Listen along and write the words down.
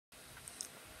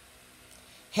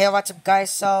Hey, what's up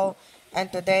guys? And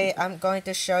today I'm going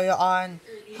to show you on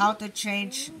how to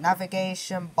change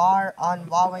navigation bar on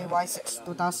Huawei Y6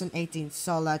 2018.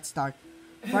 So let's start.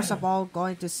 First of all, go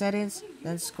into settings,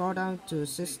 then scroll down to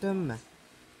system,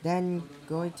 then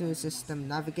go into system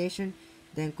navigation,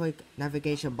 then click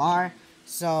navigation bar.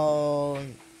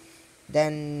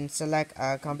 Then select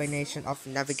a combination of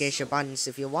navigation buttons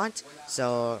if you want.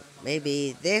 So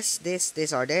maybe this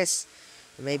or this.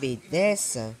 Maybe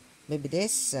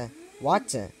this,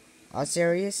 what? Are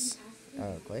serious?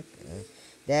 Quick.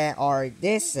 There or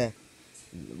this,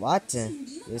 what?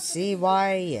 You see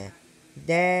why?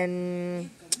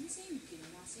 Then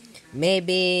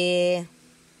maybe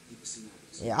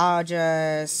I'll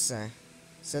just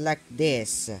select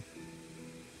this.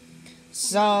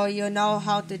 So you know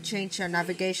how to change your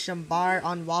navigation bar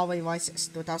on Huawei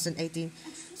Y6 2018.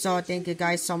 So thank you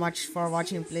guys so much for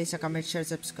watching. Please comment, share,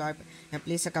 subscribe, and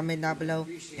please comment down below.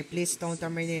 And please don't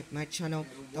terminate my channel.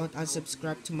 Don't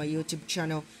unsubscribe to my YouTube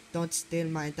channel. Don't steal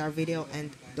my entire video,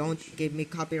 and don't give me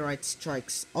copyright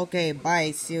strikes. Okay,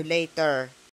 bye. See you later.